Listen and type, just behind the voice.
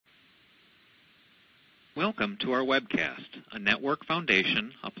Welcome to our webcast, a network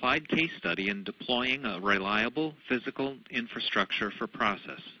foundation applied case study in deploying a reliable physical infrastructure for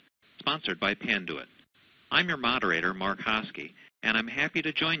process, sponsored by Panduit. I'm your moderator, Mark Hosky, and I'm happy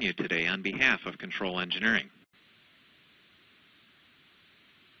to join you today on behalf of Control Engineering.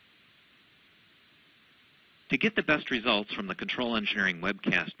 To get the best results from the Control Engineering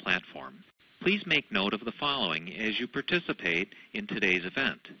webcast platform, please make note of the following as you participate in today's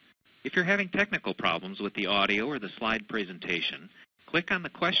event. If you're having technical problems with the audio or the slide presentation, click on the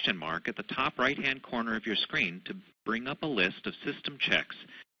question mark at the top right-hand corner of your screen to bring up a list of system checks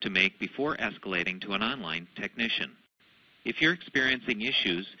to make before escalating to an online technician. If you're experiencing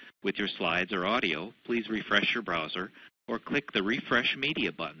issues with your slides or audio, please refresh your browser or click the Refresh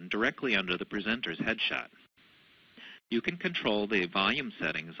Media button directly under the presenter's headshot. You can control the volume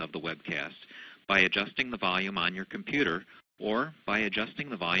settings of the webcast by adjusting the volume on your computer or by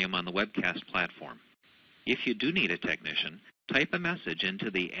adjusting the volume on the webcast platform. If you do need a technician, type a message into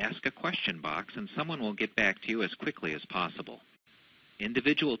the Ask a Question box and someone will get back to you as quickly as possible.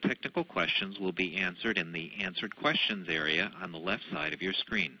 Individual technical questions will be answered in the Answered Questions area on the left side of your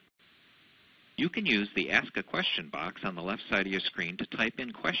screen. You can use the Ask a Question box on the left side of your screen to type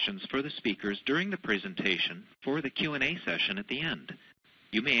in questions for the speakers during the presentation for the Q&A session at the end.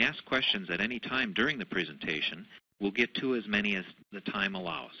 You may ask questions at any time during the presentation. We'll get to as many as the time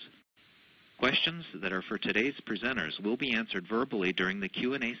allows. Questions that are for today's presenters will be answered verbally during the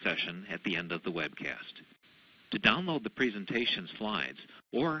Q&A session at the end of the webcast. To download the presentation slides,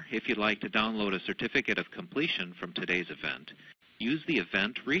 or if you'd like to download a certificate of completion from today's event, use the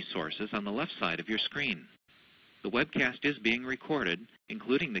event resources on the left side of your screen. The webcast is being recorded,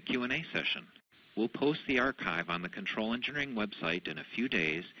 including the Q&A session. We'll post the archive on the Control Engineering website in a few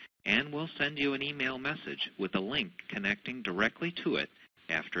days, and we'll send you an email message with a link connecting directly to it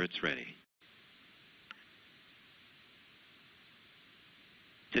after it's ready.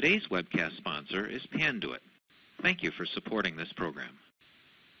 Today's webcast sponsor is Panduit. Thank you for supporting this program.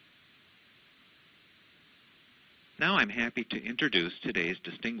 Now I'm happy to introduce today's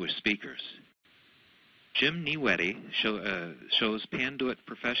distinguished speakers. Jim Niewedi shows Panduit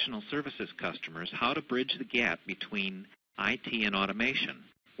professional services customers how to bridge the gap between IT and automation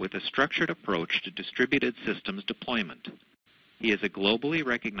with a structured approach to distributed systems deployment. He is a globally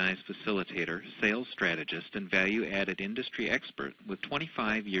recognized facilitator, sales strategist, and value-added industry expert with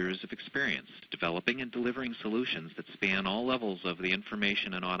 25 years of experience developing and delivering solutions that span all levels of the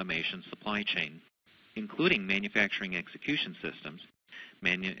information and automation supply chain, including manufacturing execution systems,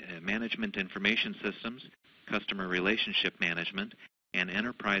 management information systems, customer relationship management, and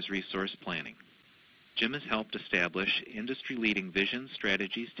enterprise resource planning. Jim has helped establish industry-leading visions,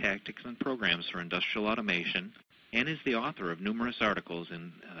 strategies, tactics, and programs for industrial automation, and is the author of numerous articles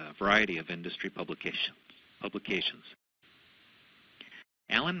in a variety of industry publications.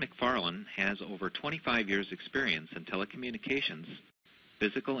 Alan McFarland has over 25 years' experience in telecommunications,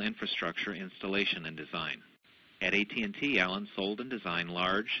 physical infrastructure installation and design. At AT&T, Alan sold and designed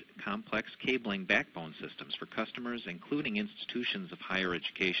large, complex cabling backbone systems for customers including institutions of higher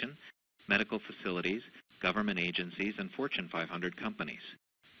education, medical facilities, government agencies, and Fortune 500 companies.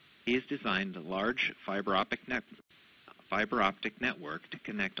 He has designed a large fiber optic network to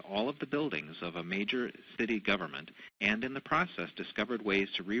connect all of the buildings of a major city government, and in the process discovered ways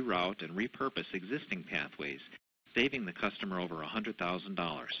to reroute and repurpose existing pathways, saving the customer over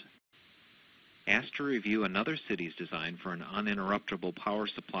 $100,000. Asked to review another city's design for an uninterruptible power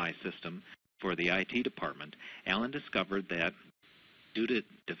supply system for the IT department, Alan discovered that due to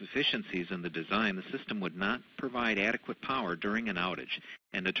deficiencies in the design, the system would not provide adequate power during an outage,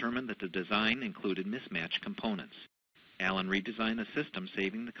 and determined that the design included mismatched components. Alan redesigned the system,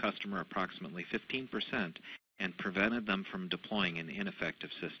 saving the customer approximately 15% and prevented them from deploying an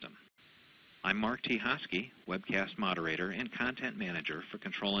ineffective system. I'm Mark T. Hosky, webcast moderator and content manager for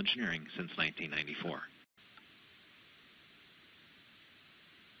Control Engineering since 1994.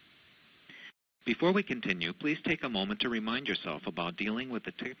 Before we continue, please take a moment to remind yourself about dealing with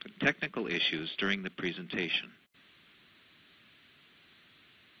the technical issues during the presentation.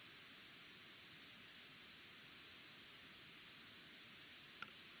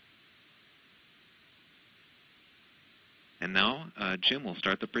 And now, Jim will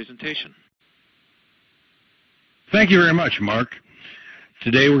start the presentation. Thank you very much, Mark.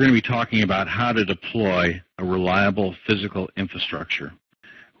 Today we're going to be talking about how to deploy a reliable physical infrastructure.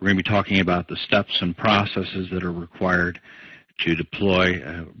 We're going to be talking about the steps and processes that are required to deploy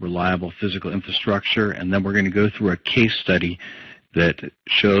a reliable physical infrastructure, and then we're going to go through a case study that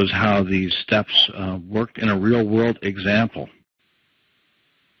shows how these steps worked in a real-world example.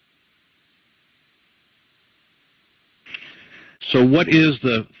 So what is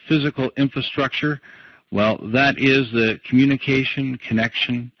the physical infrastructure? Well, that is the communication,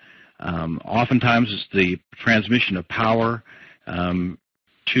 connection. Oftentimes it's the transmission of power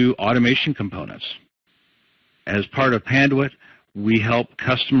to automation components. As part of Panduit, we help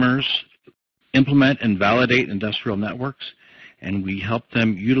customers implement and validate industrial networks, and we help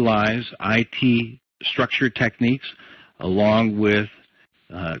them utilize IT structured techniques along with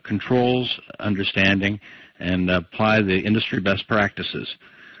controls, understanding, and apply the industry best practices.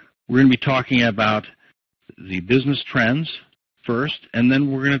 We're going to be talking about the business trends first, and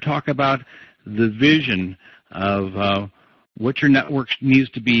then we're going to talk about the vision of what your network needs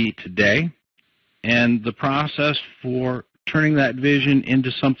to be today and the process for turning that vision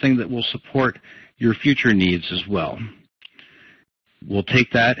into something that will support your future needs as well. We'll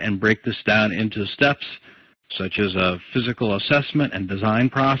take that and break this down into steps such as a physical assessment and design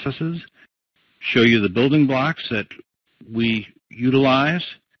processes, show you the building blocks that we utilize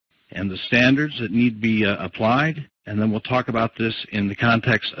and the standards that need to be applied, and then we'll talk about this in the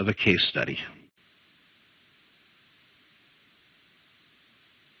context of a case study.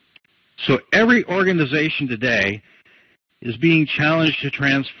 So every organization today is being challenged to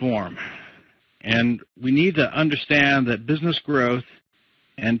transform, and we need to understand that business growth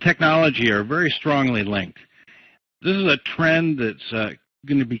and technology are very strongly linked. This is a trend that's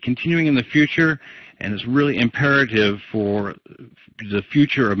going to be continuing in the future, and it's really imperative for the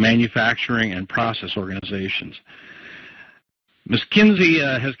future of manufacturing and process organizations.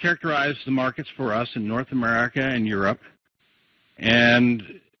 McKinsey has characterized the markets for us in North America and Europe, and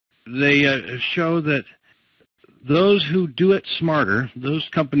they show that those who do it smarter, those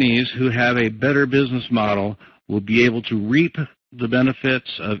companies who have a better business model, will be able to reap the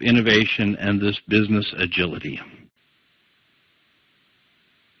benefits of innovation and this business agility.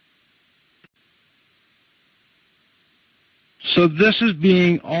 So this is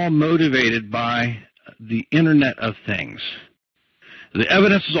being all motivated by the Internet of Things. The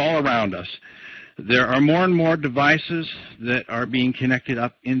evidence is all around us. There are more and more devices that are being connected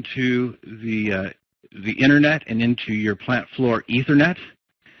up into the Internet and into your plant floor Ethernet.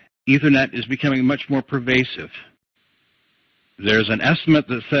 Ethernet is becoming much more pervasive. There's an estimate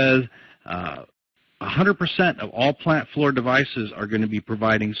that says 100% of all plant floor devices are going to be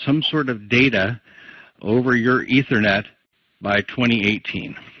providing some sort of data over your Ethernet by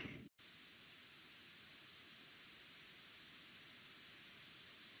 2018.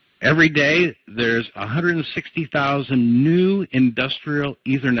 Every day, there's 160,000 new industrial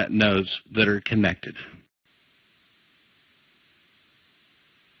Ethernet nodes that are connected.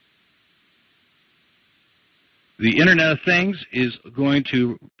 The Internet of Things is going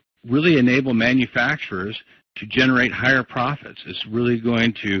to really enable manufacturers to generate higher profits. It's really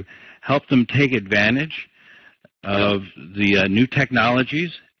going to help them take advantage of the new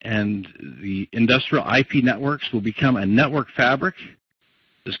technologies, and the industrial IP networks will become a network fabric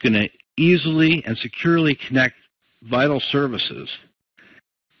that's going to easily and securely connect vital services.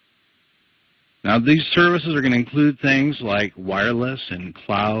 Now, these services are going to include things like wireless and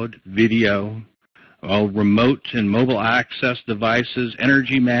cloud, video, remote and mobile access devices,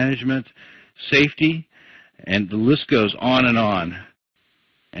 energy management, safety, and the list goes on and on.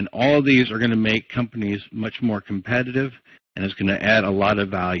 And all of these are going to make companies much more competitive, and it's going to add a lot of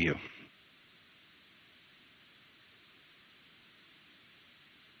value.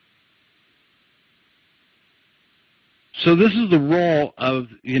 So this is the role of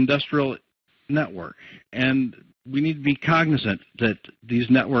the industrial network, and we need to be cognizant that these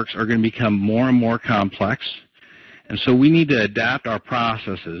networks are going to become more and more complex, and so we need to adapt our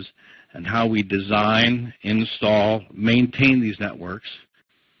processes and how we design, install, maintain these networks,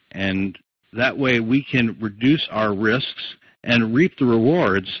 and that way we can reduce our risks and reap the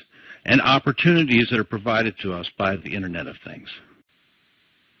rewards and opportunities that are provided to us by the Internet of Things.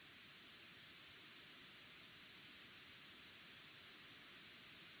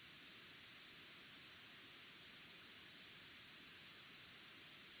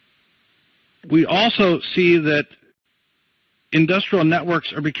 We also see that industrial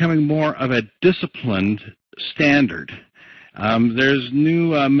networks are becoming more of a disciplined standard. There's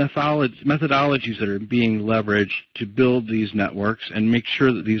new methodologies that are being leveraged to build these networks and make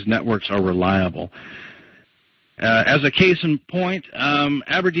sure that these networks are reliable. As a case in point,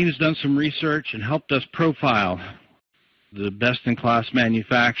 Aberdeen has done some research and helped us profile the best-in-class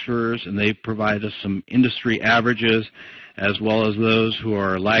manufacturers, and they've provided us some industry averages as well as those who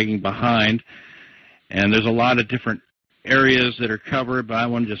are lagging behind. And there's a lot of different areas that are covered, but I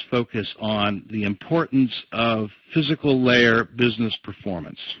want to just focus on the importance of physical layer business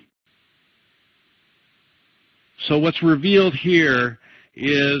performance. So what's revealed here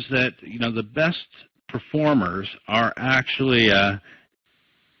is that the best performers are actually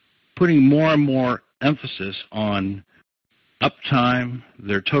putting more and more emphasis on uptime,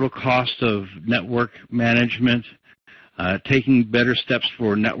 their total cost of network management, taking better steps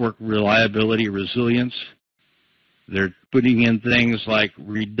for network reliability, resilience. They're putting in things like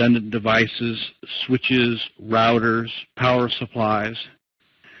redundant devices, switches, routers, power supplies,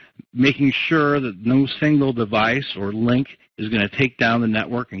 making sure that no single device or link is going to take down the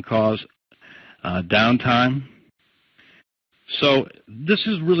network and cause downtime. So this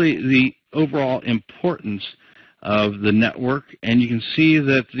is really the overall importance of the network, and you can see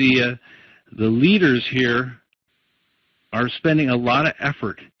that the leaders here are spending a lot of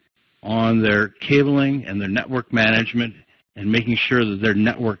effort on their cabling and their network management and making sure that their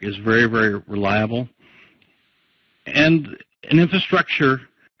network is very, very reliable. And an infrastructure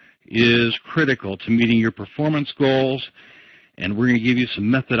is critical to meeting your performance goals, and we're going to give you some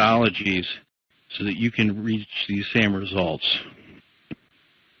methodologies so that you can reach these same results.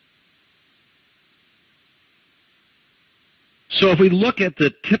 So if we look at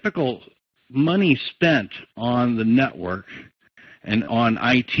the typical money spent on the network and on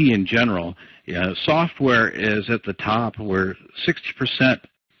IT in general, software is at the top, where 60%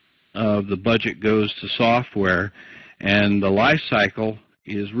 of the budget goes to software, and the life cycle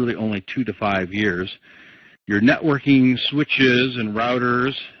is really only 2 to 5 years. Your networking switches and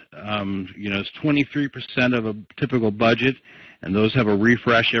routers, is 23% of a typical budget, and those have a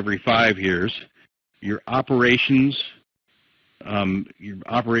refresh every 5 years. Your operations,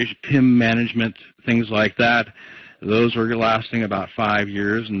 PIM management, things like that, those are lasting about 5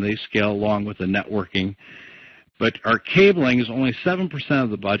 years, and they scale along with the networking. But our cabling is only 7% of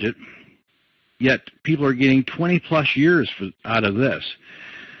the budget, yet people are getting 20-plus years out of this.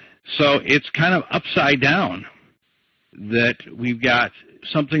 So it's kind of upside down that we've got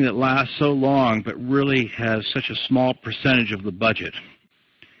something that lasts so long but really has such a small percentage of the budget.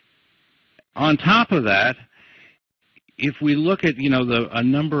 On top of that, if we look at a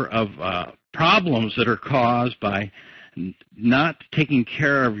number of problems that are caused by not taking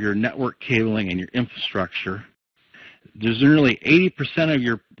care of your network cabling and your infrastructure, there's nearly 80% of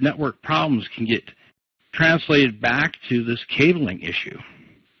your network problems can get translated back to this cabling issue.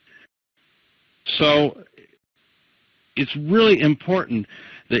 So it's really important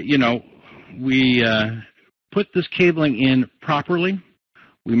that we put this cabling in properly.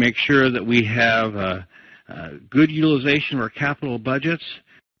 We make sure that we have good utilization of our capital budgets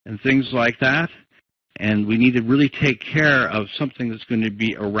and things like that. And we need to really take care of something that's going to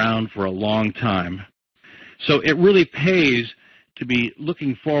be around for a long time. So it really pays to be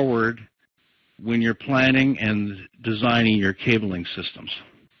looking forward when you're planning and designing your cabling systems.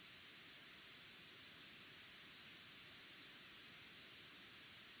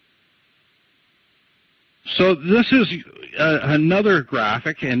 So this is another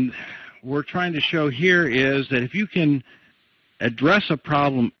graphic, and we're trying to show here is that if you can address a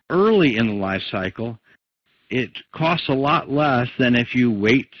problem early in the life cycle, it costs a lot less than if you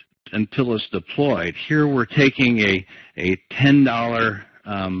wait until it's deployed. Here we're taking a $10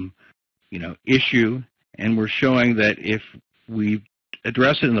 issue, and we're showing that if we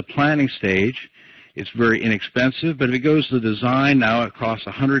address it in the planning stage, it's very inexpensive, but if it goes to the design, now it costs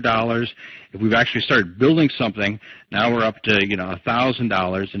 $100. If we've actually started building something, now we're up to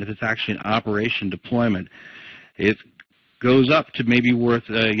 $1,000, and if it's actually an operation deployment, it goes up to maybe worth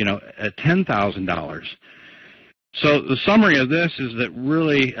 $10,000. So the summary of this is that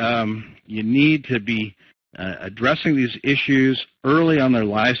really you need to be addressing these issues early on their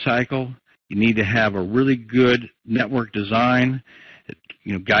life cycle. You need to have a really good network design,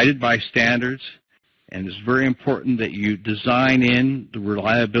 guided by standards. And it's very important that you design in the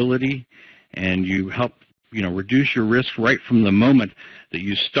reliability and you help, reduce your risk right from the moment that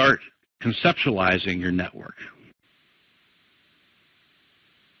you start conceptualizing your network.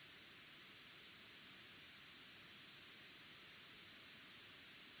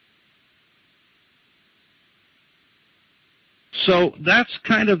 So that's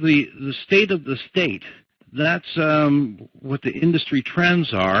kind of the state of the state. That's what the industry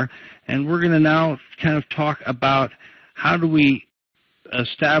trends are, and we're going to now kind of talk about how do we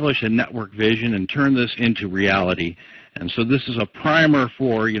establish a network vision and turn this into reality. And so this is a primer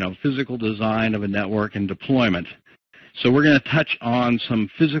for, physical design of a network and deployment. So we're going to touch on some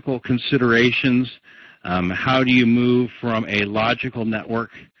physical considerations. How do you move from a logical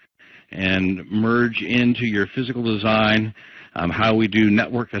network and merge into your physical design? How we do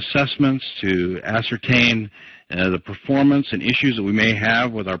network assessments to ascertain the performance and issues that we may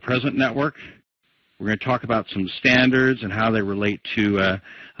have with our present network. We're going to talk about some standards and how they relate to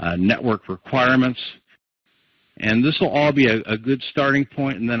network requirements. And this will all be a good starting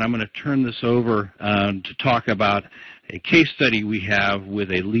point, and then I'm going to turn this over to talk about a case study we have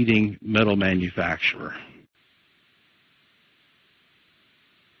with a leading metal manufacturer.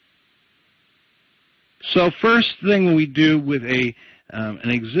 So first thing we do with an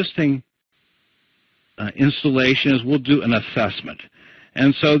existing installation is we'll do an assessment.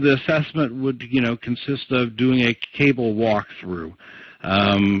 And so the assessment would, consist of doing a cable walkthrough.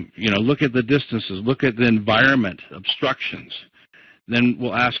 Look at the distances, look at the environment, obstructions. Then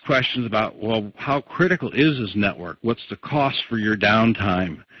we'll ask questions about, well, how critical is this network? What's the cost for your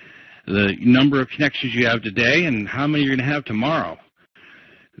downtime? The number of connections you have today and how many you're going to have tomorrow.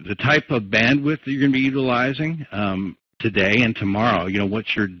 The type of bandwidth that you're going to be utilizing today and tomorrow.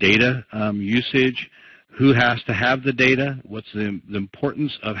 What's your data usage? Who has to have the data? What's the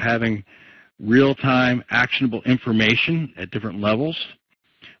importance of having real-time actionable information at different levels,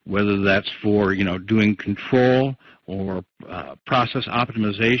 whether that's for, doing control or process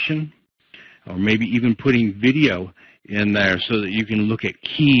optimization, or maybe even putting video in there so that you can look at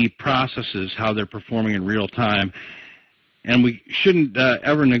key processes, how they're performing in real time. And we shouldn't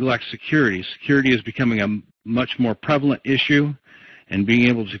ever neglect security. Security is becoming a much more prevalent issue, and being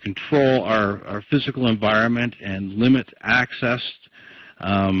able to control our physical environment and limit access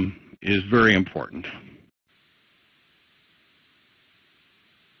is very important.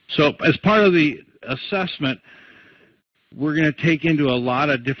 So as part of the assessment, we're going to take into a lot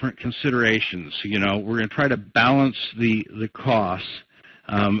of different considerations. We're going to try to balance the costs,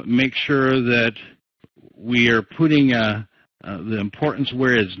 make sure that we are putting the importance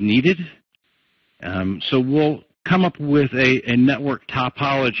where it's needed. So we'll come up with a network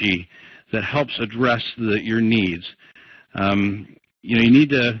topology that helps address your needs. You need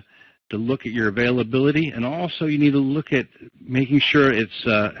to look at your availability, and also you need to look at making sure it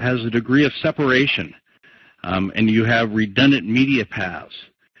has a degree of separation, and you have redundant media paths.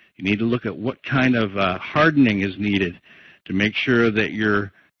 You need to look at what kind of hardening is needed to make sure that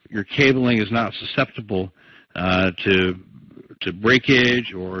your cabling is not susceptible to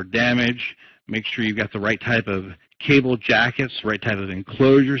breakage or damage. Make sure you've got the right type of cable jackets, the right type of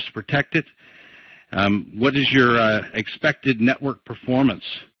enclosures to protect it. What is your expected network performance?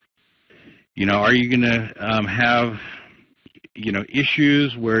 Are you going to have,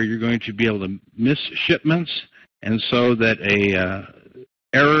 issues where you're going to be able to miss shipments, and so that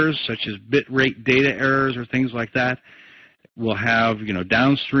errors such as bit rate data errors or things like that will have,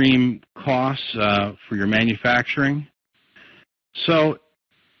 downstream costs for your manufacturing. So,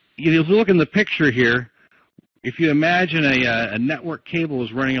 if you look in the picture here, if you imagine a network cable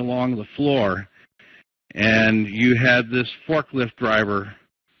is running along the floor, and you had this forklift driver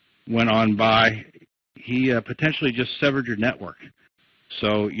went on by, he potentially just severed your network.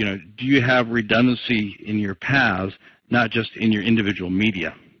 So, do you have redundancy in your paths, not just in your individual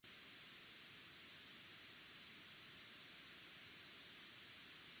media?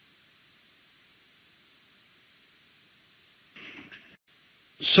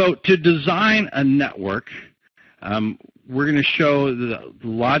 So to design a network, we're going to show the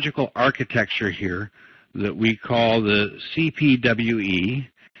logical architecture here that we call the CPWE,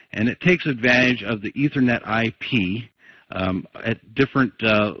 and it takes advantage of the Ethernet IP at different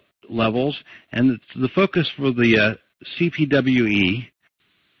levels. And the focus for the CPWE,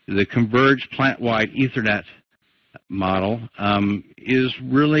 the Converged Plant-Wide Ethernet model, is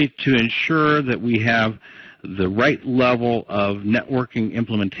really to ensure that we have the right level of networking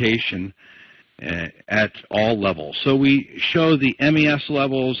implementation at all levels. So we show the MES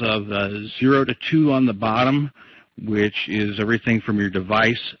levels of 0 to 2 on the bottom, which is everything from your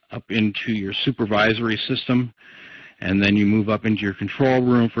device up into your supervisory system. And then you move up into your control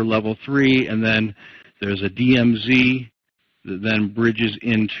room for level 3, and then there's a DMZ that then bridges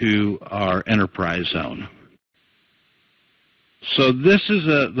into our enterprise zone. So this is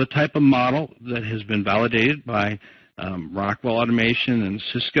the type of model that has been validated by Rockwell Automation and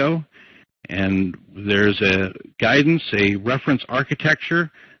Cisco. And there's a guidance, a reference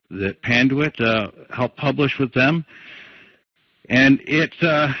architecture that Panduit helped publish with them. And it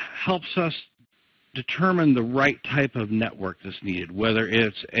helps us determine the right type of network that's needed, whether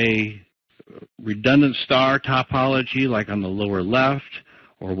it's a redundant star topology like on the lower left,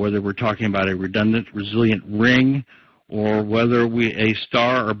 or whether we're talking about a redundant resilient ring, or whether a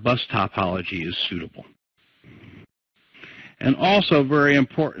star or bus topology is suitable. And also very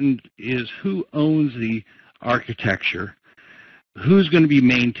important is who owns the architecture, who's going to be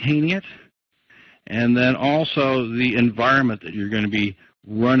maintaining it, and then also the environment that you're going to be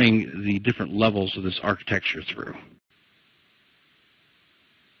running the different levels of this architecture through.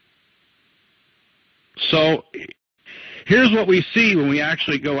 So here's what we see when we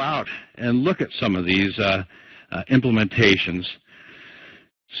actually go out and look at some of these implementations.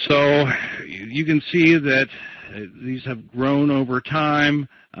 So you can see that these have grown over time.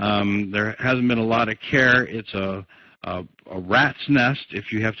 There hasn't been a lot of care. It's a rat's nest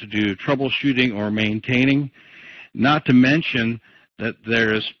if you have to do troubleshooting or maintaining. Not to mention that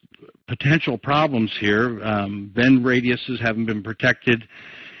there's potential problems here. Bend radiuses haven't been protected.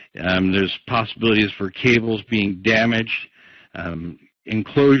 There's possibilities for cables being damaged.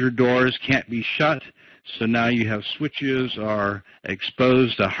 Enclosure doors can't be shut, so now you have switches are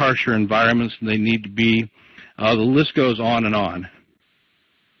exposed to harsher environments than they need to be. The list goes on and on.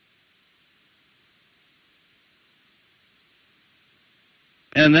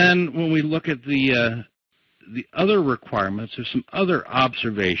 And then when we look at the other requirements, there's some other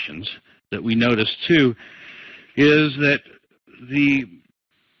observations that we notice too, is that the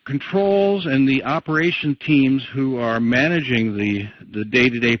controls and the operation teams who are managing the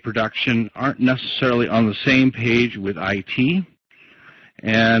day-to-day production aren't necessarily on the same page with IT.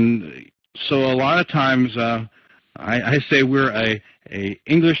 And so a lot of times I say we're a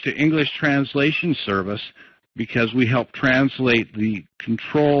English-to-English translation service because we help translate the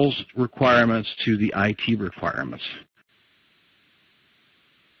controls requirements to the IT requirements.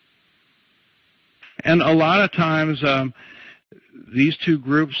 And a lot of times these two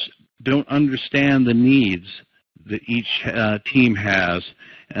groups don't understand the needs that each team has,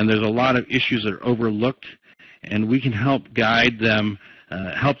 and there's a lot of issues that are overlooked, and we can help guide them,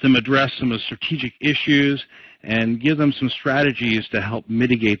 help them address some of the strategic issues, and give them some strategies to help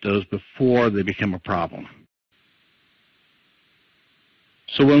mitigate those before they become a problem.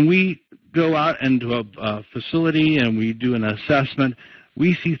 So when we go out into a facility and we do an assessment,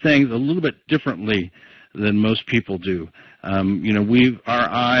 we see things a little bit differently than most people do. Our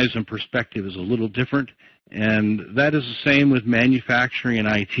eyes and perspective is a little different, and that is the same with manufacturing and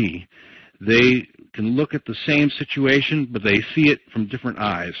IT. They can look at the same situation, but they see it from different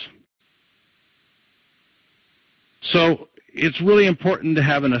eyes. So it's really important to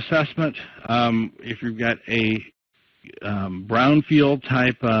have an assessment. If you've got a brownfield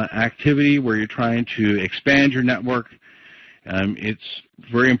type activity where you're trying to expand your network, it's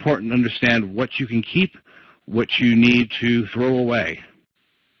very important to understand what you can keep, what you need to throw away.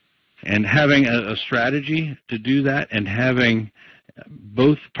 And having a strategy to do that and having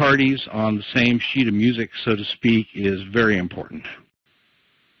both parties on the same sheet of music, so to speak, is very important.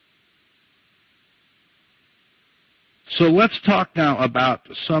 So let's talk now about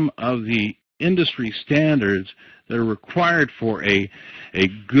some of the industry standards that are required for a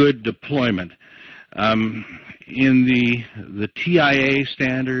good deployment. In the TIA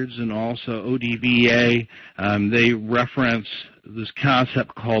standards and also ODVA, they reference this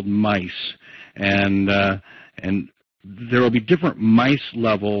concept called MICE, and there will be different MICE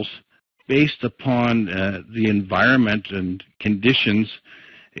levels based upon the environment and conditions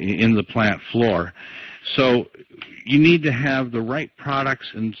in the plant floor. So you need to have the right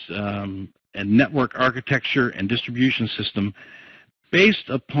products and network architecture and distribution system based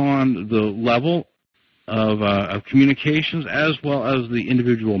upon the level of communications as well as the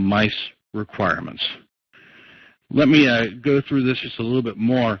individual MICE requirements. Let me go through this just a little bit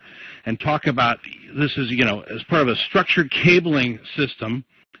more and talk about this as part of a structured cabling system.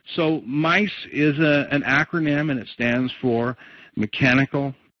 So MICE is an acronym, and it stands for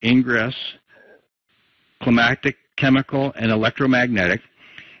Mechanical, Ingress, Climatic, Chemical, and Electromagnetic.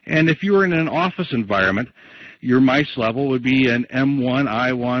 And if you were in an office environment, your MICE level would be an M1,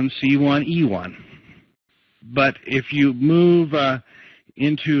 I1, C1, E1. But if you move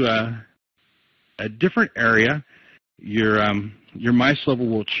into a different area, your MICE level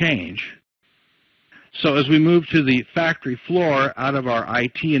will change. So as we move to the factory floor out of our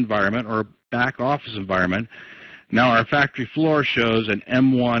IT environment or back office environment, now our factory floor shows an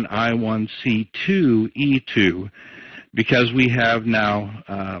M1, I1, C2, E2, because we have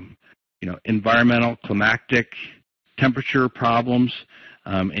now environmental, climatic, temperature problems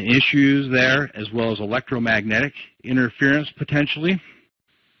and issues there, as well as electromagnetic interference potentially.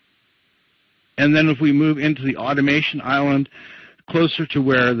 And then if we move into the automation island, closer to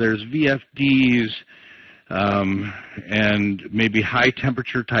where there's VFDs and maybe high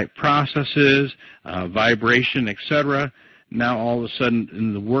temperature type processes, vibration, etc. Now all of a sudden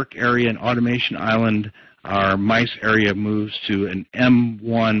in the work area and automation island, our MICE area moves to an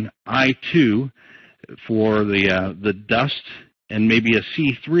M1, I2 for the dust, and maybe a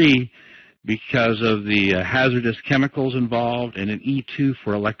C3 because of the hazardous chemicals involved, and an E2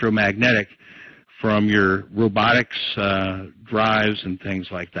 for electromagnetic from your robotics drives and things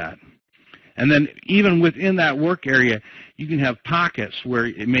like that. And then even within that work area, you can have pockets where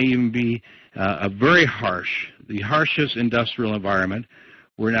it may even be a very harsh, the harshest industrial environment,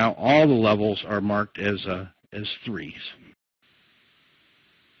 where now all the levels are marked as 3s.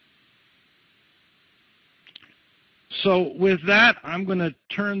 So with that, I'm going to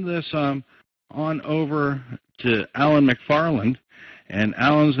turn this on over to Alan McFarland, and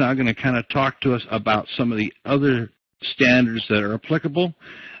Alan's now going to kind of talk to us about some of the other standards that are applicable.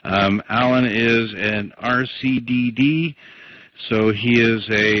 Alan is an RCDD, so he is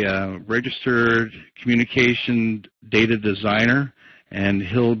a registered communication data designer, and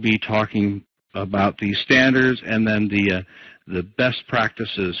he'll be talking about these standards and then the best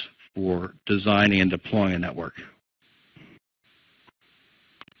practices for designing and deploying a network.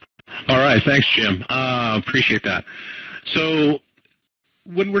 All right, thanks, Jim. Appreciate that. So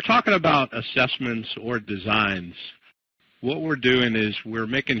when we're talking about assessments or designs, what we're doing is we're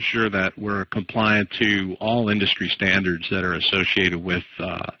making sure that we're compliant to all industry standards that are associated with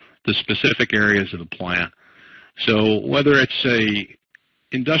the specific areas of the plant. So whether it's a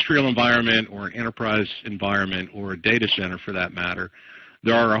industrial environment or an enterprise environment or a data center for that matter,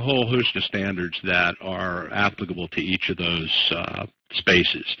 there are a whole host of standards that are applicable to each of those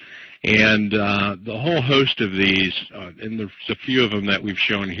spaces. And the whole host of these, and there's a few of them that we've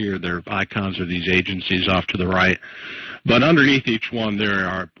shown here, they're icons of these agencies off to the right. But underneath each one,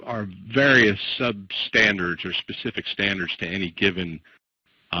 there are various sub-standards or specific standards to any given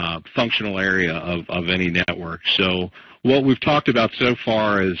functional area of any network. So what we've talked about so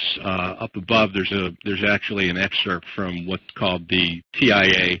far is up above, there's actually an excerpt from what's called the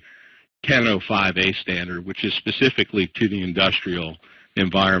TIA 1005A standard, which is specifically to the industrial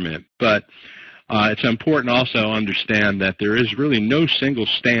environment. But it's important also to understand that there is really no single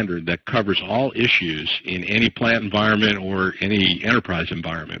standard that covers all issues in any plant environment or any enterprise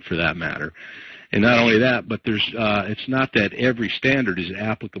environment for that matter. And not only that, but it's not that every standard is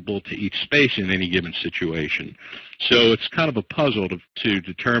applicable to each space in any given situation. So it's kind of a puzzle to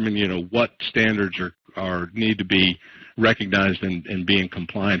determine, what standards need to be recognized and be in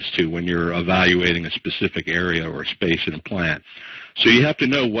compliance to when you're evaluating a specific area or space in a plant. So you have to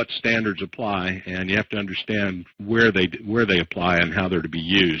know what standards apply, and you have to understand where they apply and how they're to be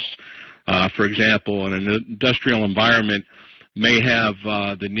used. For example, in an industrial environment, may have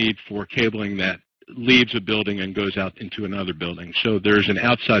the need for cabling that leaves a building and goes out into another building. So there's an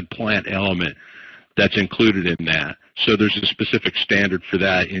outside plant element that's included in that. So there's a specific standard for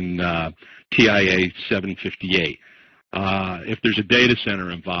that in TIA 758. If there's a data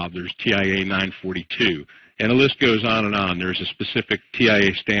center involved, there's TIA 942. And the list goes on and on. There's a specific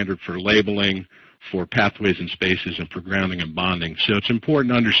TIA standard for labeling, for pathways and spaces, and for grounding and bonding. So it's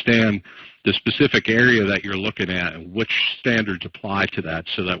important to understand the specific area that you're looking at and which standards apply to that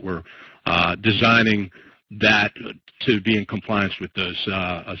so that we're designing that to be in compliance with those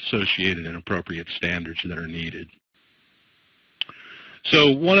associated and appropriate standards that are needed.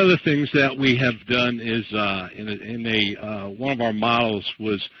 So one of the things that we have done is one of our models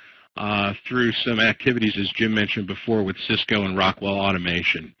was through some activities, as Jim mentioned before, with Cisco and Rockwell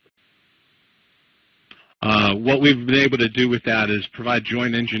Automation. What we've been able to do with that is provide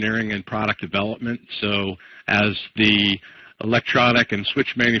joint engineering and product development. So as the electronic and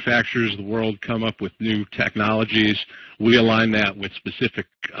switch manufacturers of the world come up with new technologies, we align that with specific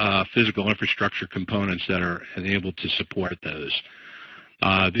physical infrastructure components that are able to support those.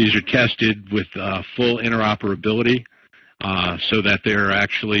 These are tested with full interoperability so that they're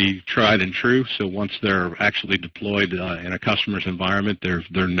actually tried and true. So once they're actually deployed in a customer's environment,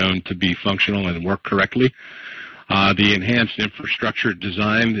 they're known to be functional and work correctly. The enhanced infrastructure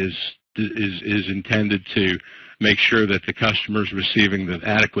design is intended to make sure that the customer is receiving the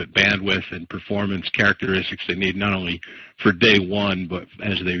adequate bandwidth and performance characteristics they need, not only for day one, but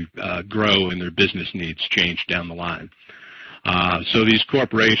as they grow and their business needs change down the line. So these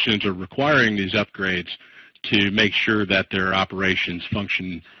corporations are requiring these upgrades to make sure that their operations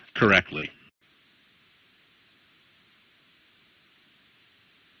function correctly.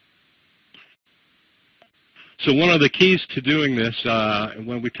 So one of the keys to doing this,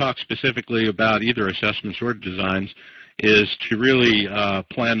 when we talk specifically about either assessments or designs, is to really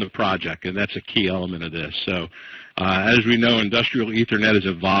plan the project, and that's a key element of this. So as we know, industrial Ethernet is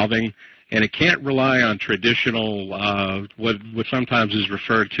evolving, and it can't rely on traditional, what sometimes is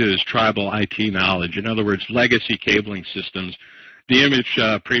referred to as tribal IT knowledge. In other words, legacy cabling systems. The image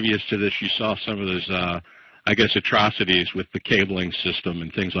previous to this, you saw some of those I guess, atrocities with the cabling system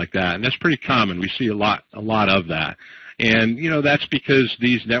and things like that. And that's pretty common. We see a lot of that. And, that's because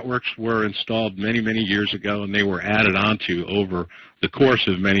these networks were installed many, many years ago, and they were added onto over the course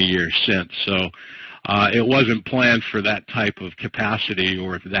of many years since. So it wasn't planned for that type of capacity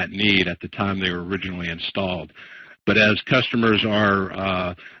or that need at the time they were originally installed. But as customers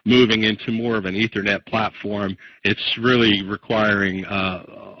are moving into more of an Ethernet platform, it's really requiring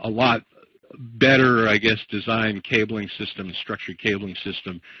a lot better, I guess, design cabling system, structured cabling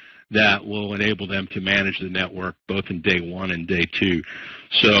system that will enable them to manage the network both in day one and day two.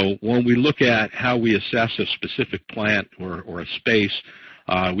 So when we look at how we assess a specific plant or a space,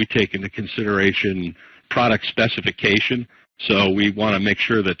 we take into consideration product specification. So we want to make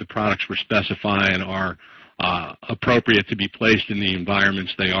sure that the products we're specifying are appropriate to be placed in the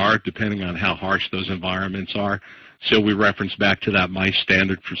environments they are, depending on how harsh those environments are. So we reference back to that MICE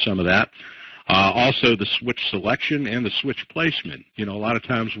standard for some of that. Also, the switch selection and the switch placement. A lot of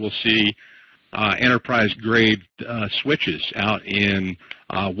times we'll see enterprise-grade switches out in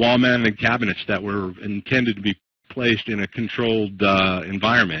wall-mounted cabinets that were intended to be placed in a controlled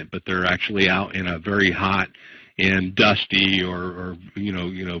environment, but they're actually out in a very hot and dusty or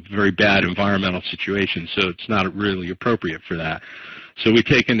very bad environmental situation, so it's not really appropriate for that. So we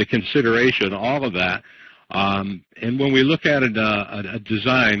take into consideration all of that. And when we look at a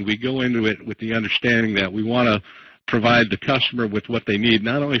design, we go into it with the understanding that we want to provide the customer with what they need,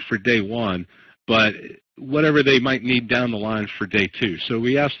 not only for day one, but whatever they might need down the line for day two. So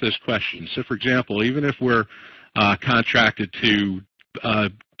we ask those questions. So, for example, even if we're contracted to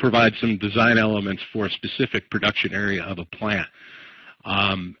provide some design elements for a specific production area of a plant,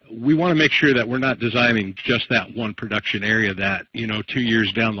 we want to make sure that we're not designing just that one production area that, 2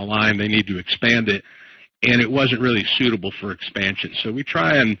 years down the line they need to expand it, and it wasn't really suitable for expansion. So we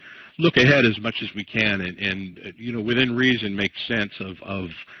try and look ahead as much as we can and within reason make sense of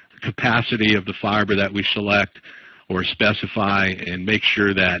the capacity of the fiber that we select or specify and make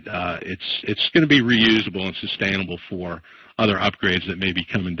sure that it's going to be reusable and sustainable for other upgrades that may be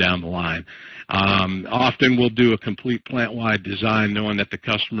coming down the line. Often we'll do a complete plant-wide design knowing that the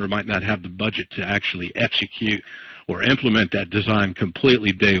customer might not have the budget to actually execute or implement that design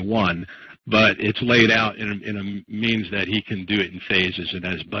completely day one, but it's laid out in a means that he can do it in phases, and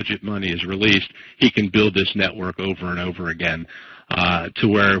as budget money is released, he can build this network over and over again to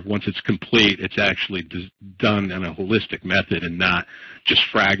where once it's complete, it's actually done in a holistic method and not just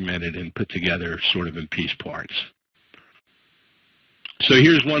fragmented and put together sort of in piece parts. So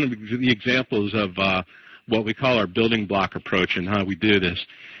here's one of the examples of what we call our building block approach and how we do this.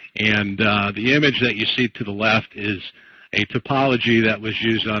 And the image that you see to the left is a topology that was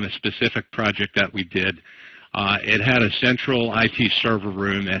used on a specific project that we did. It had a central IT server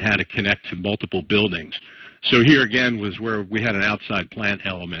room that had to connect to multiple buildings. So here again was where we had an outside plant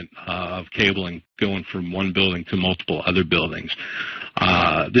element of cabling going from one building to multiple other buildings.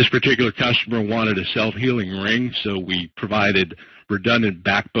 This particular customer wanted a self-healing ring, so we provided redundant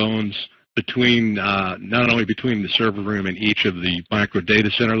backbones between not only between the server room and each of the micro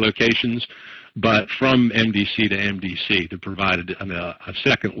data center locations, but from MDC to MDC to provide a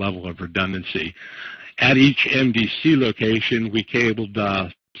second level of redundancy. At each MDC location, we cabled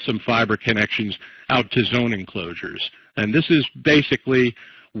some fiber connections out to zone enclosures. And this is basically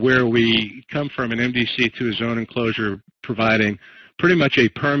where we come from an MDC to a zone enclosure, providing pretty much a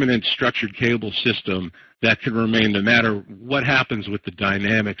permanent structured cable system that can remain no matter what happens with the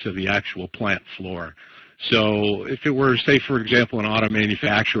dynamics of the actual plant floor. So if it were, say, for example, an auto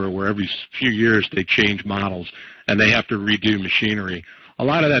manufacturer where every few years they change models and they have to redo machinery, a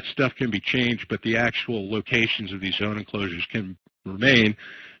lot of that stuff can be changed, but the actual locations of these zone enclosures can remain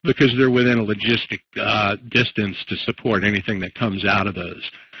because they're within a logistic distance to support anything that comes out of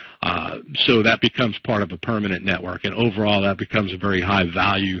those. So that becomes part of a permanent network, and overall that becomes a very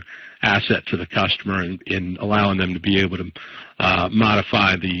high-value asset to the customer in allowing them to be able to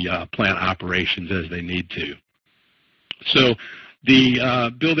modify the plant operations as they need to. So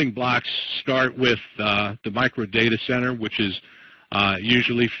the building blocks start with the micro data center, which is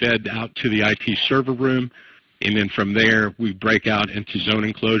usually fed out to the IT server room, and then from there we break out into zone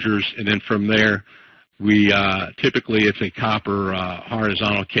enclosures, and then from there we typically it's a copper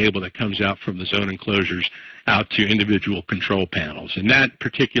horizontal cable that comes out from the zone enclosures out to individual control panels. And that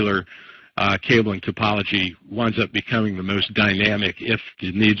particular cabling topology winds up becoming the most dynamic if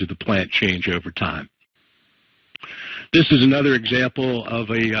the needs of the plant change over time. This is another example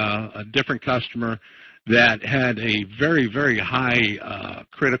of a different customer that had a very, very high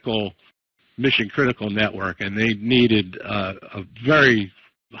mission-critical network, and they needed a very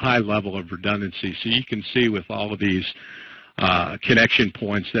high level of redundancy. So you can see with all of these connection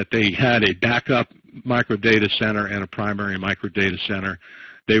points that they had a backup micro data center and a primary micro data center.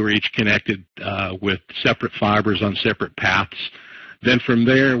 They were each connected with separate fibers on separate paths. Then from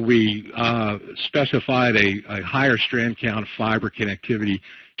there, we specified a higher strand count of fiber connectivity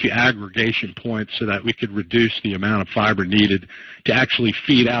to aggregation points so that we could reduce the amount of fiber needed to actually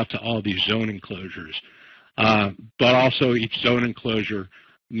feed out to all these zone enclosures. But also each zone enclosure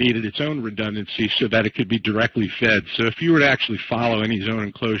needed its own redundancy so that it could be directly fed. So if you were to actually follow any zone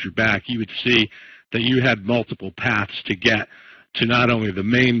enclosure back, you would see that you had multiple paths to get to not only the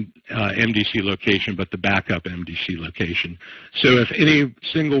main MDC location, but the backup MDC location. So if any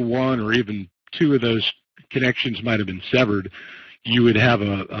single one or even two of those connections might have been severed, you would have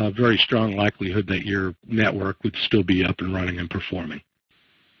a very strong likelihood that your network would still be up and running and performing.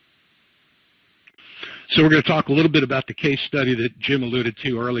 So we're going to talk a little bit about the case study that Jim alluded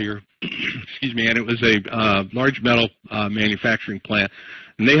to earlier. Excuse me, and it was a large metal manufacturing plant,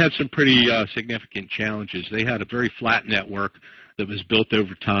 and they had some pretty significant challenges. They had a very flat network that was built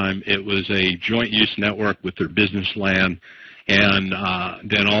over time. It was a joint use network with their business LAN, and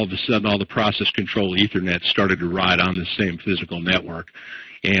then all of a sudden all the process control Ethernet started to ride on the same physical network.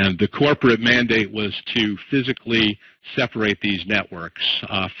 And the corporate mandate was to physically separate these networks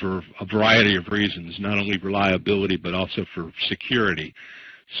for a variety of reasons, not only reliability but also for security.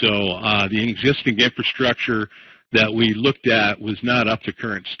 So the existing infrastructure that we looked at was not up to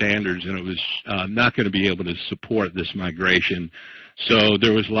current standards, and it was not going to be able to support this migration. So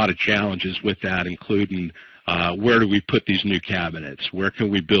there was a lot of challenges with that, including where do we put these new cabinets? Where can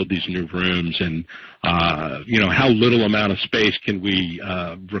we build these new rooms? And, how little amount of space can we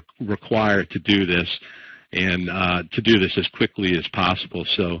require to do this, and to do this as quickly as possible.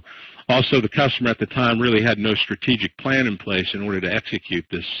 So also the customer at the time really had no strategic plan in place in order to execute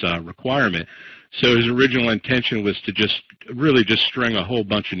this requirement. So his original intention was to just string a whole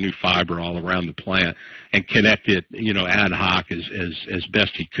bunch of new fiber all around the plant and connect it, ad hoc as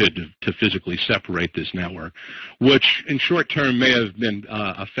best he could to physically separate this network, which in short term may have been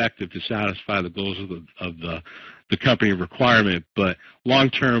effective to satisfy the goals of the company requirement, but long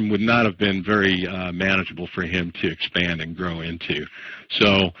term would not have been very manageable for him to expand and grow into.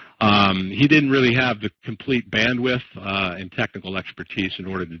 So he didn't really have the complete bandwidth and technical expertise in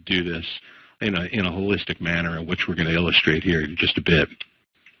order to do this in a holistic manner, in which we're going to illustrate here in just a bit.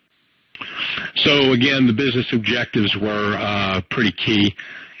 So again, the business objectives were pretty key.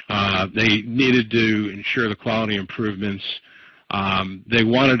 They needed to ensure the quality improvements. They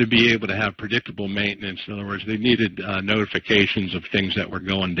wanted to be able to have predictable maintenance. In other words, they needed notifications of things that were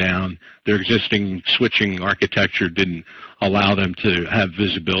going down. Their existing switching architecture didn't allow them to have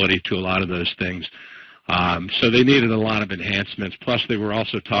visibility to a lot of those things. So they needed a lot of enhancements. Plus, they were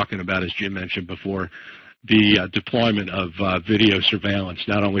also talking about, as Jim mentioned before, the deployment of video surveillance,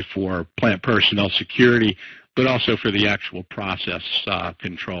 not only for plant personnel security, but also for the actual process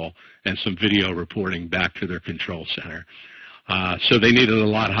control and some video reporting back to their control center. So they needed a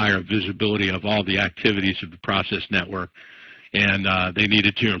lot higher visibility of all the activities of the process network, and they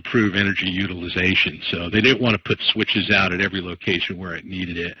needed to improve energy utilization. So they didn't want to put switches out at every location where it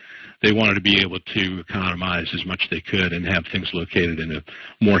needed it. They wanted to be able to economize as much as they could and have things located in a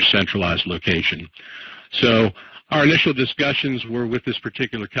more centralized location. So our initial discussions were with this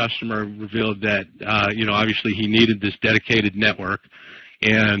particular customer revealed that, obviously he needed this dedicated network.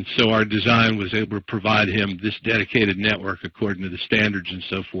 And so our design was able to provide him this dedicated network according to the standards and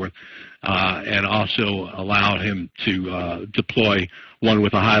so forth, and also allow him to deploy one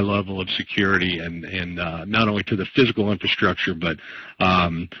with a high level of security and not only to the physical infrastructure, but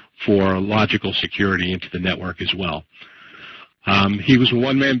for logical security into the network as well. He was a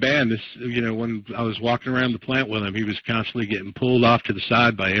one-man band. When I was walking around the plant with him, he was constantly getting pulled off to the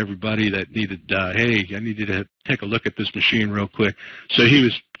side by everybody that needed, hey, I need you to take a look at this machine real quick. So he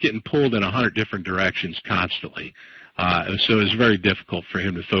was getting pulled in 100 different directions constantly. So it was very difficult for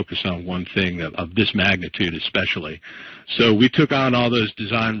him to focus on one thing of this magnitude especially. So we took on all those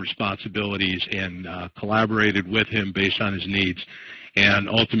design responsibilities and collaborated with him based on his needs, and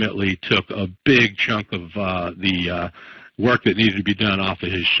ultimately took a big chunk of the work that needed to be done off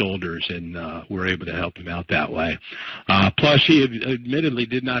of his shoulders, and we're able to help him out that way. Plus, he admittedly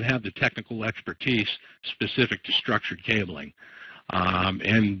did not have the technical expertise specific to structured cabling.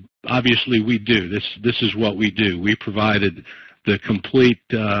 And obviously we do. This is what we do. We provided the complete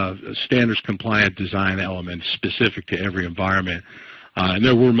standards-compliant design elements specific to every environment. And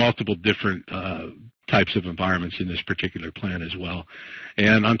there were multiple different types of environments in this particular plan as well.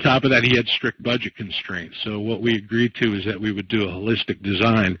 And on top of that, he had strict budget constraints. So what we agreed to is that we would do a holistic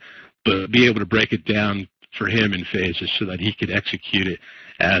design, but be able to break it down for him in phases so that he could execute it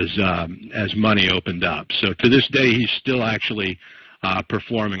as money opened up. So to this day, he's still actually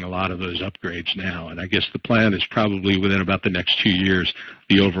performing a lot of those upgrades now. And I guess the plan is probably within about the next 2 years,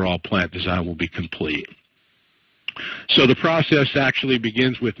 the overall plant design will be complete. So the process actually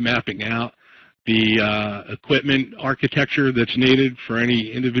begins with mapping out the equipment architecture that's needed for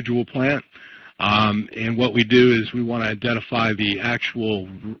any individual plant. And what we do is we want to identify the actual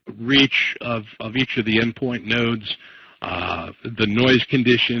reach of each of the endpoint nodes, the noise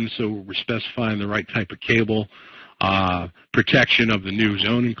conditions, so we're specifying the right type of cable, protection of the new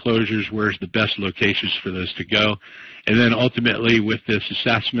zone enclosures, where's the best locations for those to go. And then ultimately with this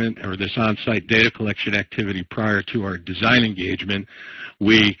assessment or this on-site data collection activity prior to our design engagement,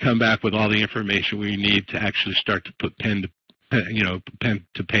 we come back with all the information we need to actually start to put pen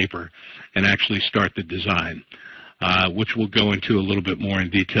to paper and actually start the design, which we'll go into a little bit more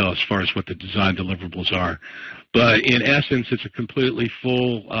in detail as far as what the design deliverables are. But in essence, it's a completely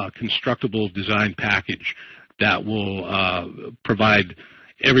full constructible design package that will provide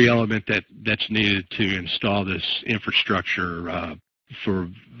every element that's needed to install this infrastructure for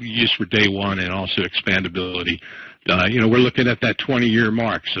use for day one and also expandability. We're looking at that 20-year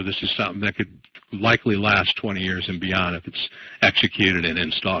mark, so this is something that could likely last 20 years and beyond if it's executed and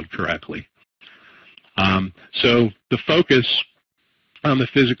installed correctly. So the focus on the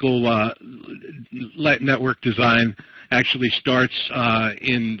physical network design actually starts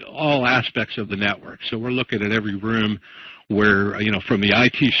in all aspects of the network. So we're looking at every room where, from the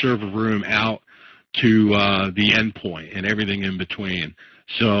IT server room out to the endpoint and everything in between.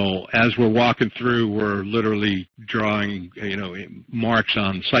 So as we're walking through, we're literally drawing, marks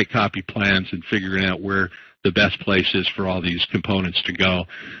on site copy plans and figuring out where the best place is for all these components to go,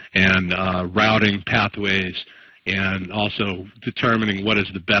 and routing pathways, and also determining what is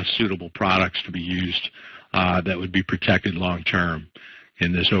the best suitable products to be used that would be protected long term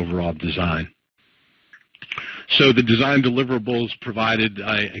in this overall design. So the design deliverables provided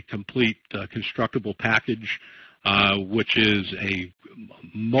a complete constructible package, which is a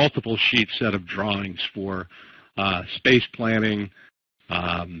multiple sheet set of drawings for space planning,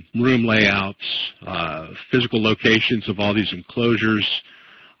 room layouts, physical locations of all these enclosures,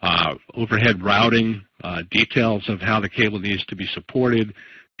 overhead routing, details of how the cable needs to be supported,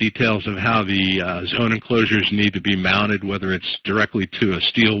 details of how the zone enclosures need to be mounted, whether it's directly to a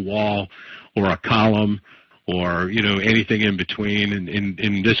steel wall or a column or anything in between. And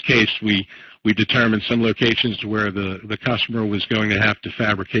in this case, we determined some locations where the customer was going to have to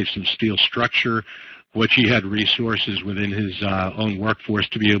fabricate some steel structure, which he had resources within his own workforce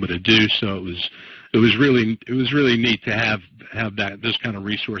to be able to do. So it was really neat to have those kind of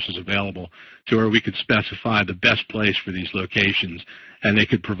resources available to where we could specify the best place for these locations, and they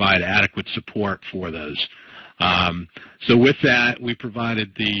could provide adequate support for those. So with that, we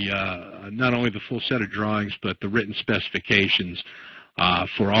provided not only the full set of drawings, but the written specifications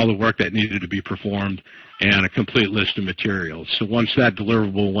for all the work that needed to be performed, and a complete list of materials. So once that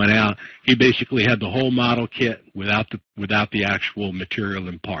deliverable went out, he basically had the whole model kit without the actual material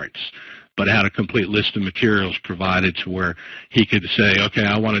and parts, but had a complete list of materials provided to where he could say, okay,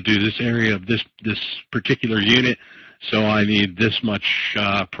 I want to do this area of this particular unit, so I need this much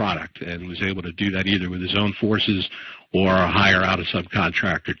product, and was able to do that either with his own forces or hire out a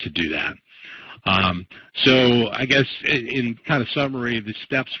subcontractor to do that. So I guess in kind of summary, the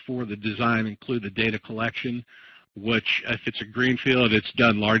steps for the design include the data collection, which if it's a greenfield, it's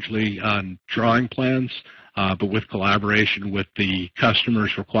done largely on drawing plans, but with collaboration with the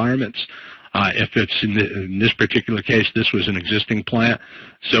customer's requirements. If it's in this particular case, this was an existing plant,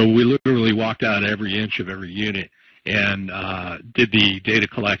 so we literally walked out every inch of every unit and did the data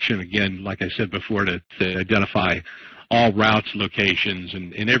collection, again, like I said before, to identify all routes, locations,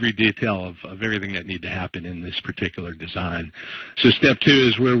 and every detail of everything that need to happen in this particular design. So step 2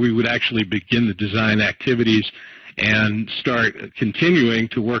 is where we would actually begin the design activities and start continuing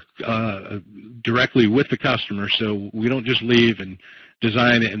to work directly with the customer, so we don't just leave and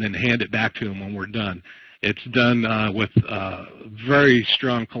design it and then hand it back to them when we're done. It's done with very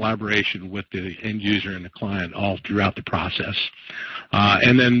strong collaboration with the end user and the client all throughout the process.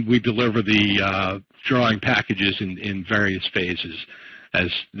 And then we deliver the drawing packages in various phases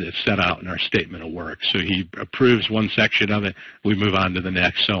as set out in our statement of work. So he approves one section of it, we move on to the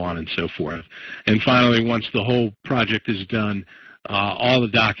next, so on and so forth. And finally, once the whole project is done, all the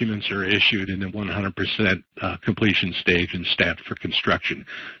documents are issued in the 100% completion stage and stamped for construction.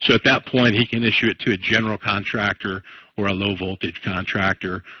 So at that point, he can issue it to a general contractor or a low-voltage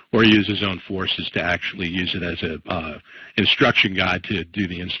contractor, or use his own forces to actually use it as a instruction guide to do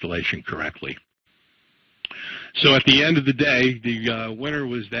the installation correctly. So at the end of the day, the winner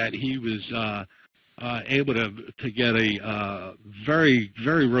was that he was able to get a very,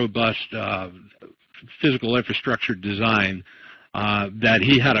 very robust physical infrastructure design that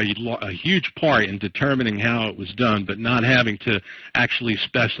he had a huge part in determining how it was done, but not having to actually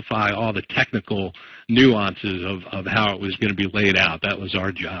specify all the technical nuances of how it was going to be laid out. That was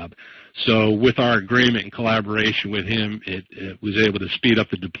our job. So with our agreement and collaboration with him, it was able to speed up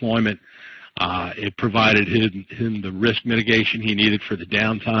the deployment. It provided him the risk mitigation he needed for the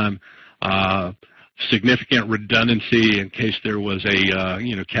downtime, significant redundancy in case there was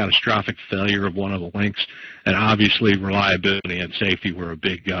a catastrophic failure of one of the links, and obviously reliability and safety were a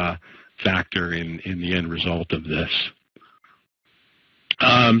big factor in the end result of this.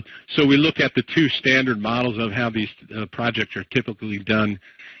 So we look at the two standard models of how these projects are typically done,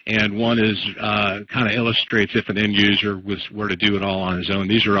 and one is kind of illustrates if an end user were to do it all on his own.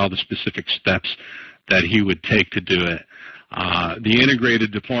 These are all the specific steps that he would take to do it. The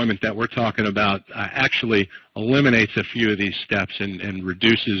integrated deployment that we're talking about actually eliminates a few of these steps and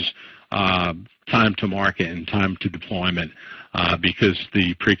reduces time to market and time to deployment because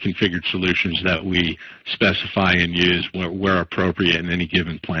the pre-configured solutions that we specify and use were appropriate in any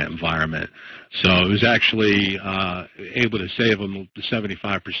given plant environment. So it was actually able to save them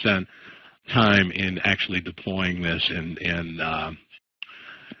 75% time in actually deploying this,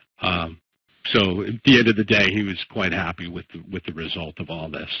 so at the end of the day, he was quite happy with the result of all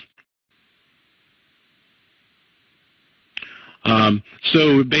this.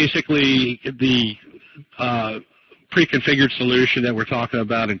 So basically, the pre-configured solution that we're talking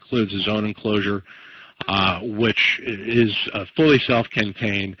about includes a zone enclosure, which is fully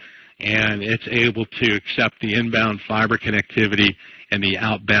self-contained, and it's able to accept the inbound fiber connectivity and the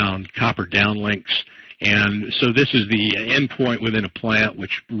outbound copper downlinks. And so this is the endpoint within a plant,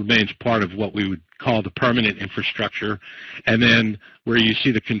 which remains part of what we would call the permanent infrastructure. And then where you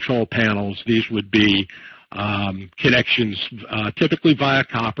see the control panels, these would be connections typically via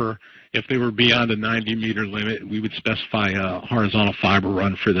copper. If they were beyond a 90-meter limit, we would specify a horizontal fiber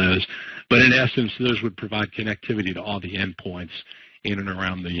run for those. But in essence, those would provide connectivity to all the endpoints in and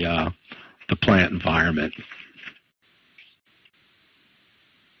around the plant environment.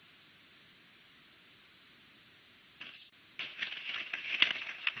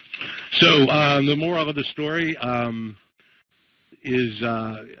 So the moral of the story is,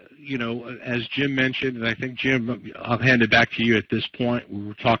 as Jim mentioned, and I think, Jim, I'll hand it back to you at this point. We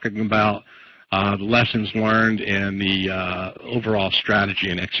were talking about the lessons learned and the overall strategy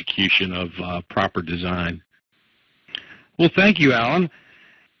and execution of proper design. Well, thank you, Alan.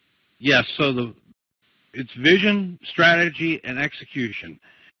 Yes, so it's vision, strategy, and execution.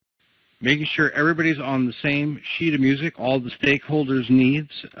 Making sure everybody's on the same sheet of music, all the stakeholders' needs,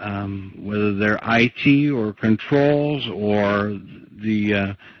 whether they're IT or controls or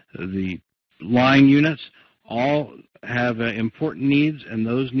the line units, all have important needs, and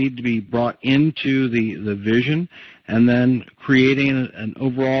those need to be brought into the vision, and then creating an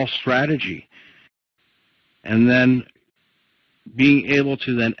overall strategy. And then being able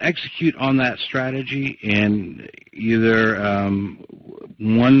to then execute on that strategy in either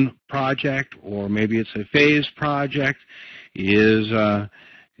one project or maybe it's a phased project is the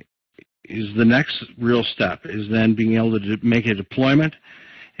next real step, is then being able to make a deployment.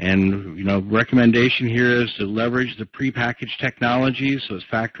 And, recommendation here is to leverage the prepackaged technologies, so it's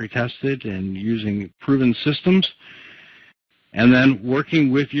factory tested and using proven systems. And then working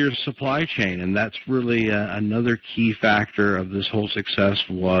with your supply chain, and that's really another key factor of this whole success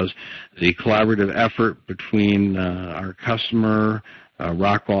was the collaborative effort between our customer,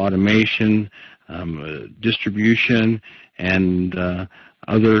 Rockwell Automation, distribution, and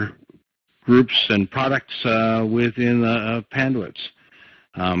other groups and products within Panduits.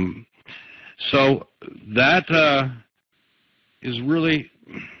 So that is really,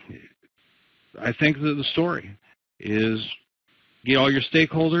 I think, the story is get all your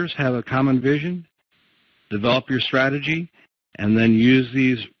stakeholders, have a common vision, develop your strategy, and then use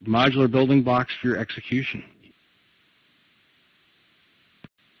these modular building blocks for your execution.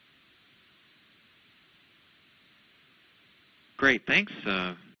 Great, thanks.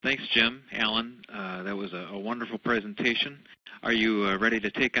 Thanks, Jim, Alan. That was a wonderful presentation. Are you ready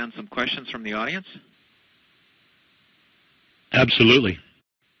to take on some questions from the audience? Absolutely.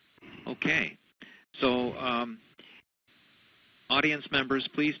 Okay. So Audience members,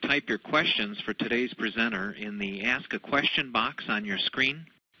 please type your questions for today's presenter in the Ask a Question box on your screen.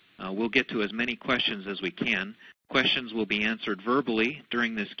 We'll get to as many questions as we can. Questions will be answered verbally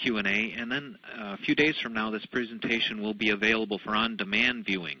during this Q&A, and then a few days from now, this presentation will be available for on-demand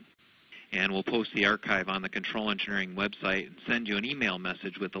viewing. And we'll post the archive on the Control Engineering website and send you an email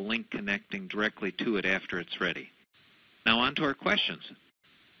message with a link connecting directly to it after it's ready. Now on to our questions.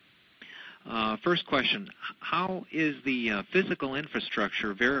 First question, how is the physical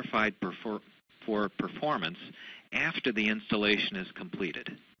infrastructure verified for performance after the installation is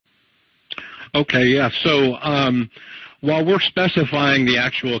completed? Okay, yeah. So while we're specifying the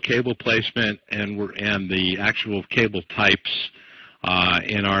actual cable placement and the actual cable types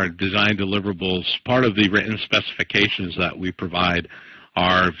in our design deliverables, part of the written specifications that we provide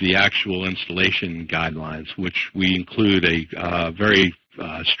are the actual installation guidelines, which we include a very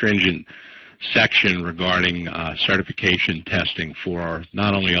stringent section regarding certification testing for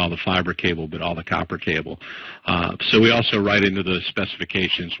not only all the fiber cable but all the copper cable. So we also write into the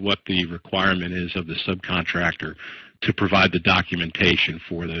specifications what the requirement is of the subcontractor to provide the documentation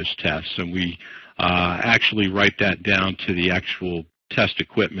for those tests. And we actually write that down to the actual test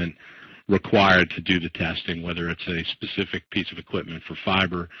equipment required to do the testing, whether it's a specific piece of equipment for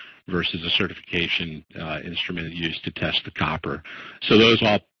fiber versus a certification instrument used to test the copper. So those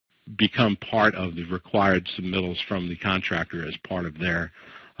all become part of the required submittals from the contractor as part of their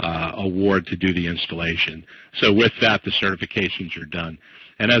award to do the installation. So with that, the certifications are done.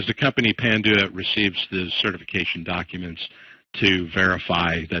 And as the company Panduit receives the certification documents to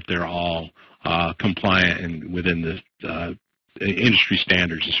verify that they're all compliant and within the industry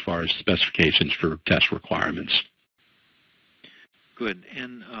standards as far as specifications for test requirements. Good.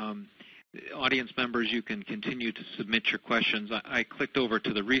 And audience members, you can continue to submit your questions. I clicked over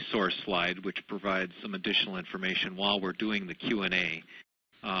to the resource slide, which provides some additional information while we're doing the Q&A.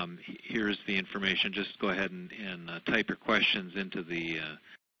 Here's the information. Just go ahead and type your questions into the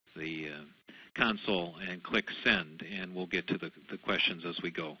console and click Send, and we'll get to the questions as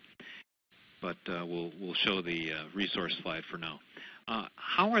we go. But we'll show the resource slide for now.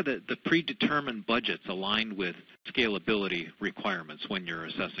 How are the predetermined budgets aligned with scalability requirements when you're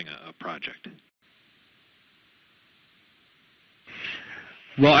assessing a project?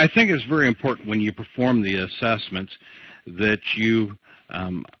 Well, I think it's very important when you perform the assessments that you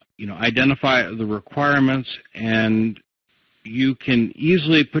identify the requirements, and you can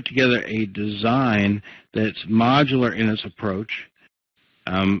easily put together a design that's modular in its approach,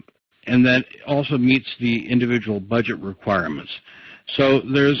 and that also meets the individual budget requirements. So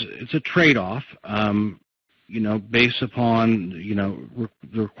it's a trade-off, based upon the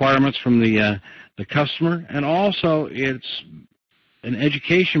requirements from the customer, and also it's an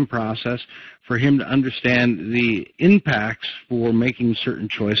education process for him to understand the impacts for making certain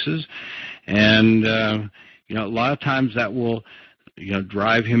choices, and a lot of times that will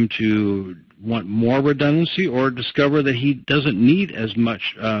drive him to want more redundancy or discover that he doesn't need as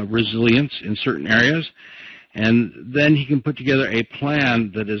much resilience in certain areas, and then he can put together a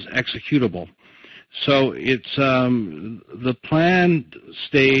plan that is executable. So it's the plan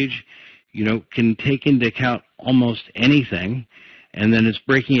stage, can take into account almost anything, and then it's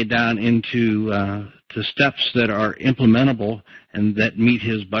breaking it down into to steps that are implementable and that meet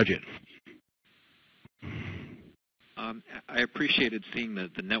his budget. I appreciated seeing the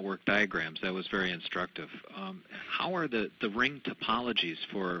network diagrams. That was very instructive. How are the ring topologies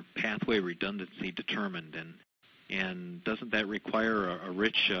for pathway redundancy determined, and doesn't that require a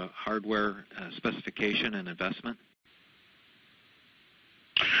rich hardware specification and investment?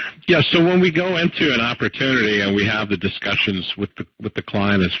 Yeah, so when we go into an opportunity and we have the discussions with the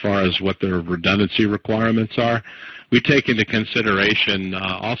client as far as what their redundancy requirements are, we take into consideration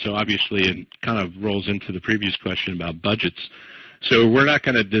also, obviously, it kind of rolls into the previous question about budgets. So we're not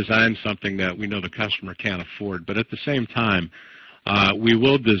going to design something that we know the customer can't afford, but at the same time, we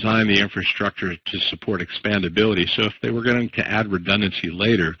will design the infrastructure to support expandability. So if they were going to add redundancy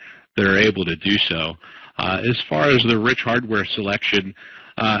later, they're able to do so. As far as the rich hardware selection,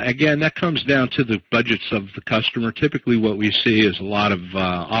 again, that comes down to the budgets of the customer. Typically what we see is a lot of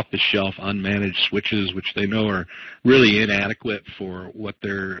off-the-shelf unmanaged switches, which they know are really inadequate for what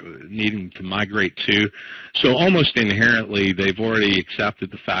they're needing to migrate to. So almost inherently, they've already accepted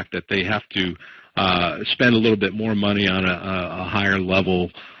the fact that they have to spend a little bit more money on a higher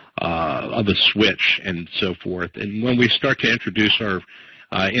level of a switch and so forth. And when we start to introduce our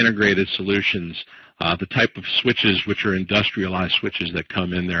integrated solutions, the type of switches, which are industrialized switches that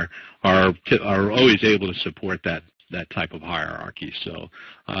come in there, are always able to support that type of hierarchy. So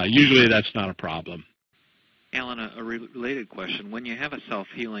usually that's not a problem. Alan, a related question. When you have a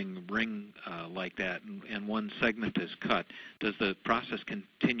self-healing ring like that and one segment is cut, does the process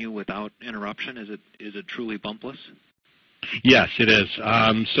continue without interruption? Is it truly bumpless? Yes, it is.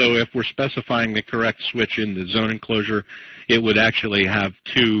 So if we're specifying the correct switch in the zone enclosure, it would actually have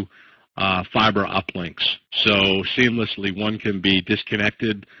two fiber uplinks. So seamlessly, one can be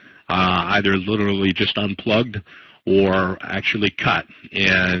disconnected, either literally just unplugged, or actually cut,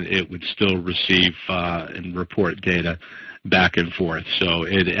 and it would still receive and report data back and forth. So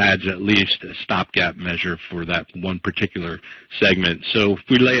it adds at least a stopgap measure for that one particular segment. So if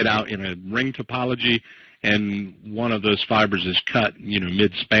we lay it out in a ring topology and one of those fibers is cut,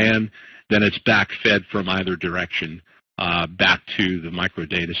 mid-span, then it's back-fed from either direction back to the micro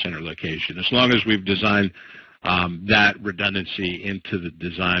data center location, as long as we've designed that redundancy into the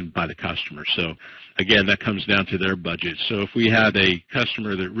design by the customer. So again, that comes down to their budget. So if we had a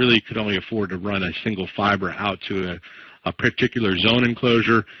customer that really could only afford to run a single fiber out to a particular zone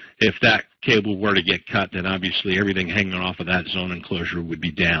enclosure, if that cable were to get cut, then obviously everything hanging off of that zone enclosure would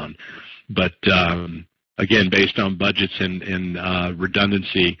be down. But again, based on budgets and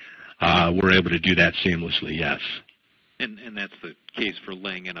redundancy, we're able to do that seamlessly, yes. And that's the case for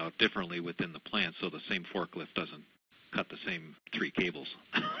laying it out differently within the plant, so the same forklift doesn't cut the same three cables.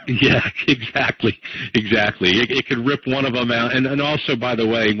 Yeah, exactly. It could rip one of them out. And also, by the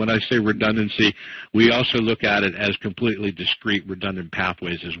way, when I say redundancy, we also look at it as completely discrete redundant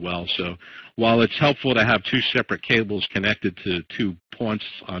pathways as well. So while it's helpful to have two separate cables connected to 2 points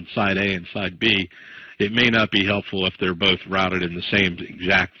on side A and side B, it may not be helpful if they're both routed in the same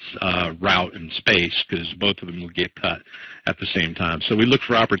exact route and space, because both of them will get cut at the same time. So we look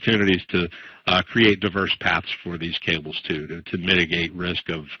for opportunities to create diverse paths for these cables, too, to mitigate risk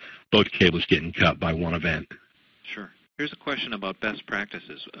of both cables getting cut by one event. Sure. Here's a question about best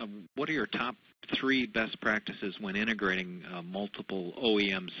practices. What are your top 3 best practices when integrating multiple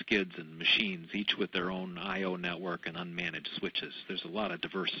OEM skids and machines, each with their own I/O network and unmanaged switches? There's a lot of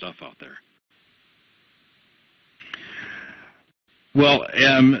diverse stuff out there. Well,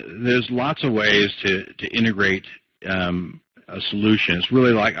 there's lots of ways to integrate a solution. It's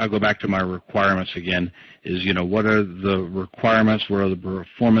really like, I'll go back to my requirements again, is, what are the requirements, what are the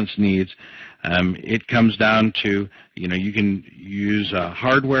performance needs? It comes down to, you can use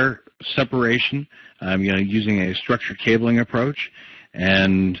hardware separation, using a structured cabling approach,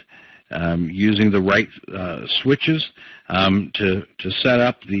 and using the right switches to set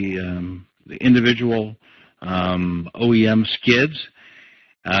up the individual OEM skids.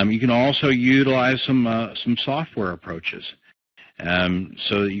 You can also utilize some software approaches.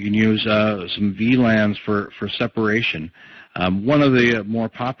 So you can use some VLANs for separation. One of the more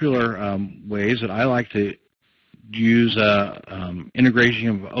popular ways that I like to use integration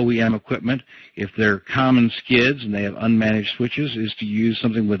of OEM equipment, if they're common skids and they have unmanaged switches, is to use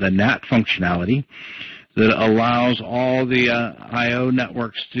something with a NAT functionality that allows all the I/O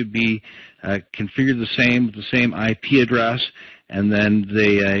networks to be configured the same with the same IP address, and then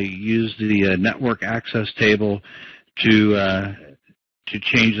they use the network access table to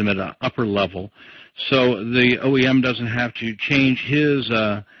change them at an upper level. So the OEM doesn't have to change his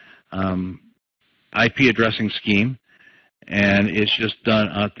IP addressing scheme, and it's just done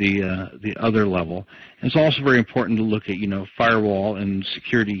at the other level. And it's also very important to look at firewall and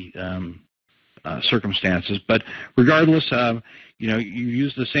security circumstances. But regardless, you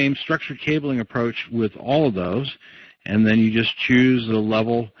use the same structured cabling approach with all of those, and then you just choose the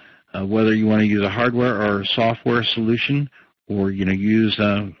level, whether you want to use a hardware or a software solution, or use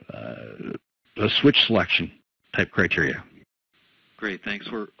a switch selection type criteria. Great, thanks.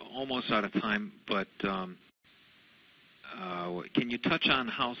 We're almost out of time, but can you touch on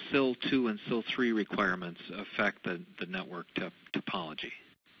how SIL 2 and SIL 3 requirements affect the network topology?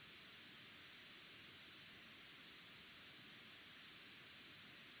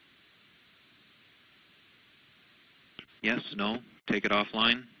 Yes, no, take it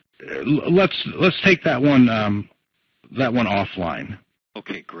offline? Let's take that one offline.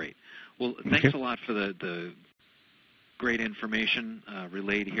 Okay, great. Well, thanks a lot for the great information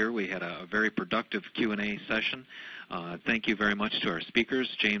relayed here. We had a very productive Q&A session. Thank you very much to our speakers,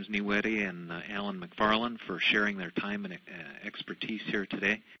 James Niewedi and Alan McFarland, for sharing their time and expertise here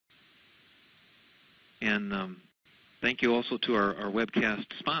today. And thank you also to our webcast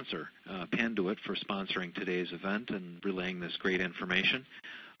sponsor, Panduit, for sponsoring today's event and relaying this great information.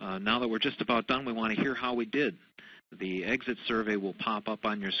 Now that we're just about done, we want to hear how we did. The exit survey will pop up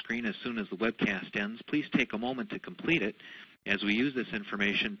on your screen as soon as the webcast ends. Please take a moment to complete it as we use this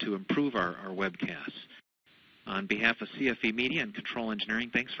information to improve our webcasts. On behalf of CFE Media and Control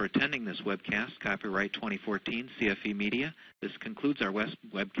Engineering, thanks for attending this webcast, copyright 2014 CFE Media. This concludes our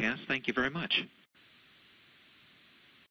webcast. Thank you very much.